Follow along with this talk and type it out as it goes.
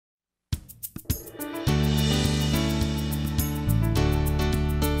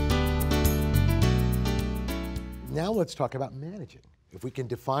now let's talk about managing. If we can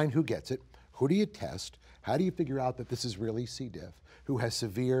define who gets it, who do you test? How do you figure out that this is really C. diff, who has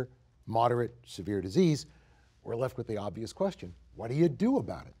severe, moderate, severe disease? We're left with the obvious question, what do you do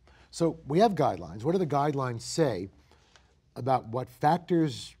about it? So we have guidelines. What do the guidelines say about what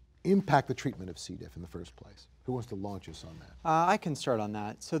factors impact the treatment of C. diff in the first place? Who wants to launch us on that? I can start on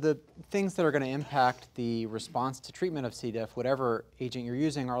that. So the things that are going to impact the response to treatment of C. diff, whatever agent you're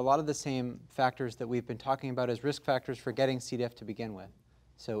using, are a lot of the same factors that we've been talking about as risk factors for getting C. diff to begin with.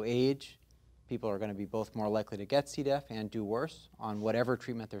 So age, people are going to be both more likely to get C. diff and do worse on whatever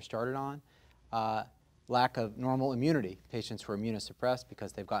treatment they're started on. Lack of normal immunity, patients who are immunosuppressed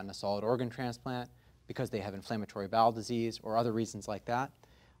because they've gotten a solid organ transplant, because they have inflammatory bowel disease, or other reasons like that.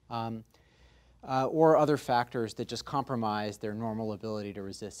 Or other factors that just compromise their normal ability to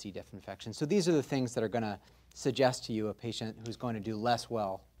resist C. diff infection. So these are the things that are going to suggest to you a patient who's going to do less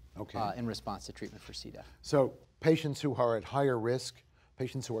well in response to treatment for C. diff. So patients who are at higher risk,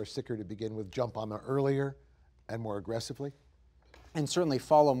 patients who are sicker to begin with, jump on them earlier and more aggressively? And certainly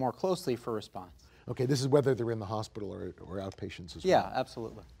follow more closely for response. Okay, this is whether they're in the hospital or outpatients as well. Yeah,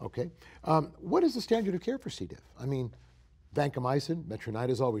 absolutely. Okay. What is the standard of care for C. diff? I mean, vancomycin,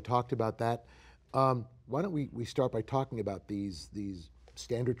 metronidazole, we talked about that. Why don't we start by talking about these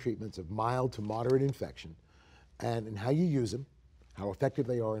standard treatments of mild to moderate infection and how you use them, how effective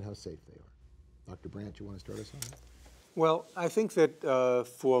they are, and how safe they are. Dr. Brandt, you want to start us on that? Well, I think that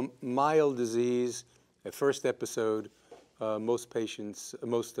for mild disease, a first episode, most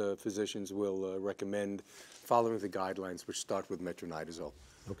physicians will recommend following the guidelines, which start with metronidazole.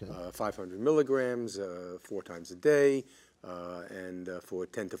 Okay. 500 milligrams 4 times a day and for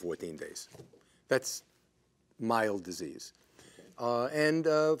 10 to 14 days. That's mild disease. And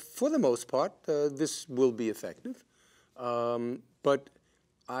for the most part, this will be effective. But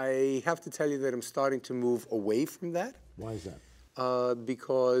I have to tell you that I'm starting to move away from that. Why is that?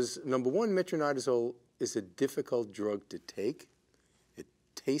 Because, number one, metronidazole is a difficult drug to take. It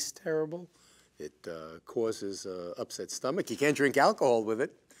tastes terrible. It causes upset stomach. You can't drink alcohol with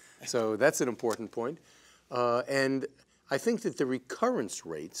it. So that's an important point. And I think that the recurrence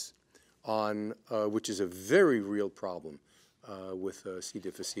rates on, which is a very real problem with C.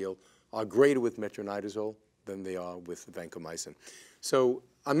 difficile, are greater with metronidazole than they are with vancomycin. So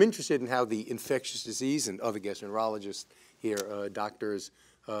I'm interested in how the infectious disease and other gastroenterologists here, doctors,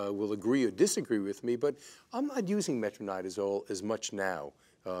 will agree or disagree with me, but I'm not using metronidazole as much now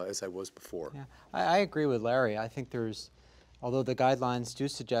as I was before. Yeah, I agree with Larry. I think although the guidelines do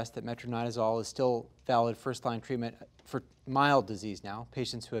suggest that metronidazole is still valid first-line treatment for mild disease now,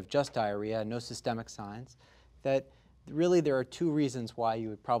 patients who have just diarrhea, no systemic signs, that really there are 2 reasons why you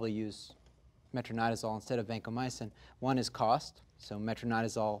would probably use metronidazole instead of vancomycin. One is cost. So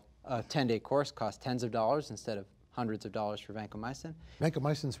metronidazole, a 10-day course, costs tens of dollars instead of hundreds of dollars for vancomycin.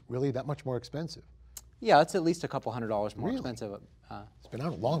 Vancomycin's really that much more expensive? Yeah, it's at least a couple $100 more expensive. It's been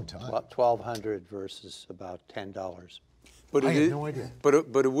out a long time. $1,200 versus about $10. But I had no idea. But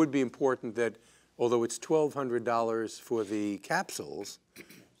it would be important that, although it's $1,200 for the capsules,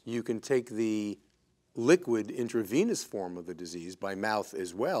 you can take the liquid intravenous form of the disease by mouth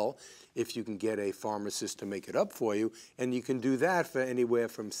as well, if you can get a pharmacist to make it up for you, and you can do that for anywhere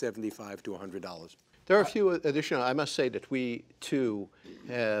from $75 to $100. There are a few additional, I must say that we too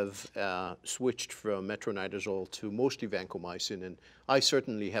have switched from metronidazole to mostly vancomycin, and I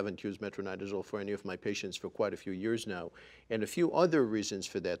certainly haven't used metronidazole for any of my patients for quite a few years now. And a few other reasons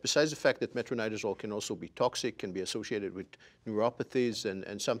for that, besides the fact that metronidazole can also be toxic, can be associated with neuropathies,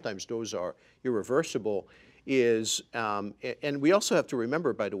 and sometimes those are irreversible, is, and we also have to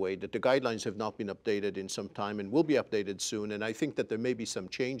remember, by the way, that the guidelines have not been updated in some time and will be updated soon, and I think that there may be some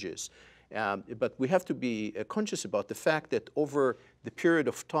changes. But we have to be conscious about the fact that over the period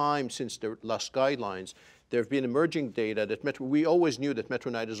of time since the last guidelines, there have been emerging data that we always knew that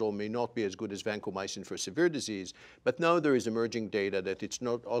metronidazole may not be as good as vancomycin for severe disease, but now there is emerging data that it's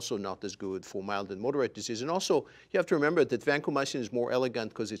also not as good for mild and moderate disease. And also, you have to remember that vancomycin is more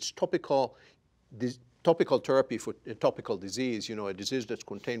elegant because it's topical therapy for a topical disease, a disease that's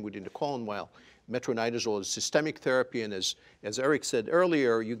contained within the colon, while metronidazole is systemic therapy, and as Erik said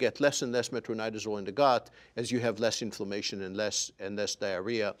earlier, you get less and less metronidazole in the gut as you have less inflammation and less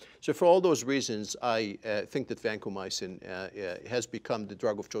diarrhea. So for all those reasons, I think that vancomycin has become the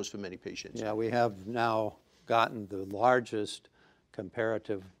drug of choice for many patients. Yeah, we have now gotten the largest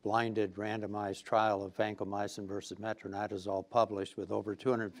comparative blinded randomized trial of vancomycin versus metronidazole published with over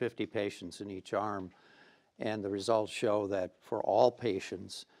 250 patients in each arm. And the results show that for all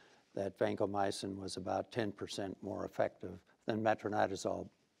patients, that vancomycin was about 10% more effective than metronidazole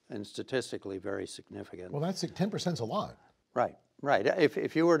and statistically very significant. Well, that's 10% is a lot. Right, right.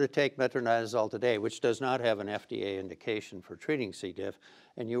 If you were to take metronidazole today, which does not have an FDA indication for treating C. diff,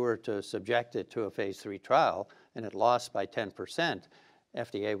 and you were to subject it to a phase 3 trial and it lost by 10%,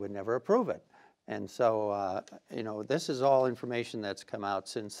 FDA would never approve it. And so, you know, this is all information that's come out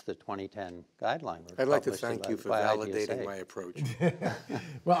since the 2010 guideline. I'd like to thank you for validating my approach.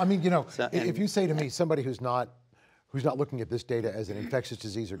 Well, I mean, you know, if you say to me, somebody who's not looking at this data as an infectious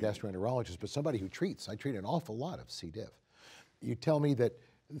disease or gastroenterologist, but somebody who treats, I treat an awful lot of C. diff. You tell me that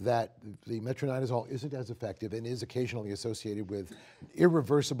the metronidazole isn't as effective and is occasionally associated with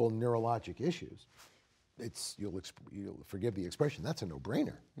irreversible neurologic issues. You'll forgive the expression, that's a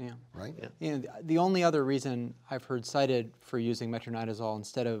no-brainer, yeah. Right? Yeah. You know, the only other reason I've heard cited for using metronidazole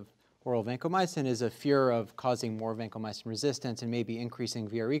instead of oral vancomycin is a fear of causing more vancomycin resistance and maybe increasing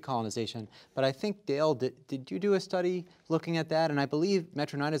VRE colonization. But I think, Dale, did you do a study looking at that? And I believe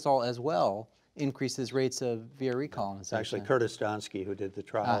metronidazole as well increases rates of VRE colonization. It's actually Curtis Donsky who did the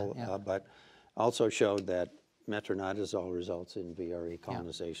trial, yeah. but also showed that metronidazole results in VRE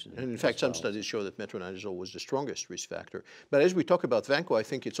colonization. And in fact, some studies show that metronidazole was the strongest risk factor. But as we talk about vanco, I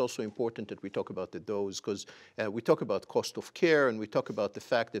think it's also important that we talk about the dose, because we talk about cost of care, and we talk about the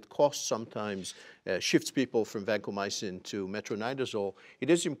fact that cost sometimes shifts people from vancomycin to metronidazole. It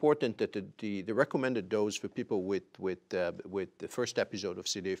is important that the recommended dose for people with the first episode of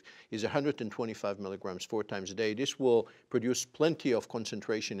C. diff is 125 milligrams 4 times a day. This will produce plenty of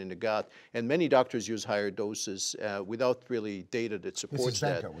concentration in the gut, and many doctors use higher doses without really data that supports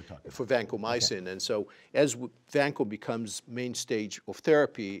that for vancomycin. Okay. And so as vanco becomes main stage of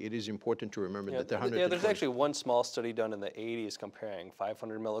therapy, it is important to remember that there's actually one small study done in the 80s comparing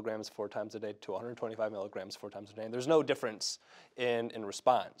 500 milligrams 4 times a day to 125 milligrams 4 times a day. And there's no difference in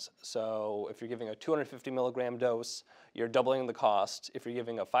response. So if you're giving a 250 milligram dose, you're doubling the cost. If you're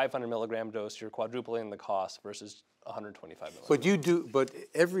giving a 500 milligram dose, you're quadrupling the cost versus 125 milligrams. But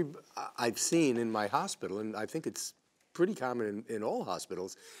I've seen in my hospital, and I think it's pretty common in all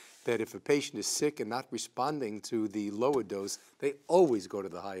hospitals, that if a patient is sick and not responding to the lower dose, they always go to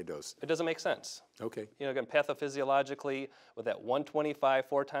the higher dose. It doesn't make sense. Okay. You know, again, pathophysiologically, with that 125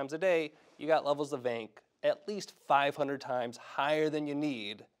 4 times a day, you got levels of vanc at least 500 times higher than you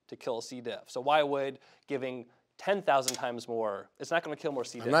need to kill C. diff. So why would giving 10,000 times more, it's not going to kill more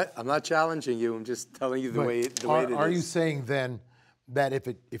C. diff. I'm not challenging you, I'm just telling you the way it is. Are you saying then that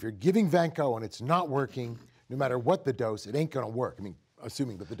if you're giving vanco and it's not working, no matter what the dose, it ain't going to work? I mean,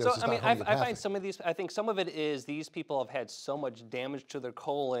 assuming that the dose is not homeopathic. I find some of these, I think some of it is these people have had so much damage to their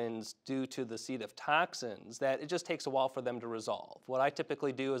colons due to the C. diff toxins that it just takes a while for them to resolve. What I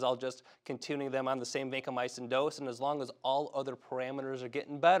typically do is I'll just continue them on the same vancomycin dose, and as long as all other parameters are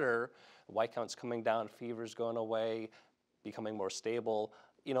getting better, white count's coming down, fever's going away, becoming more stable,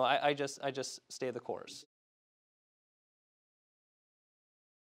 you know, I just stay the course.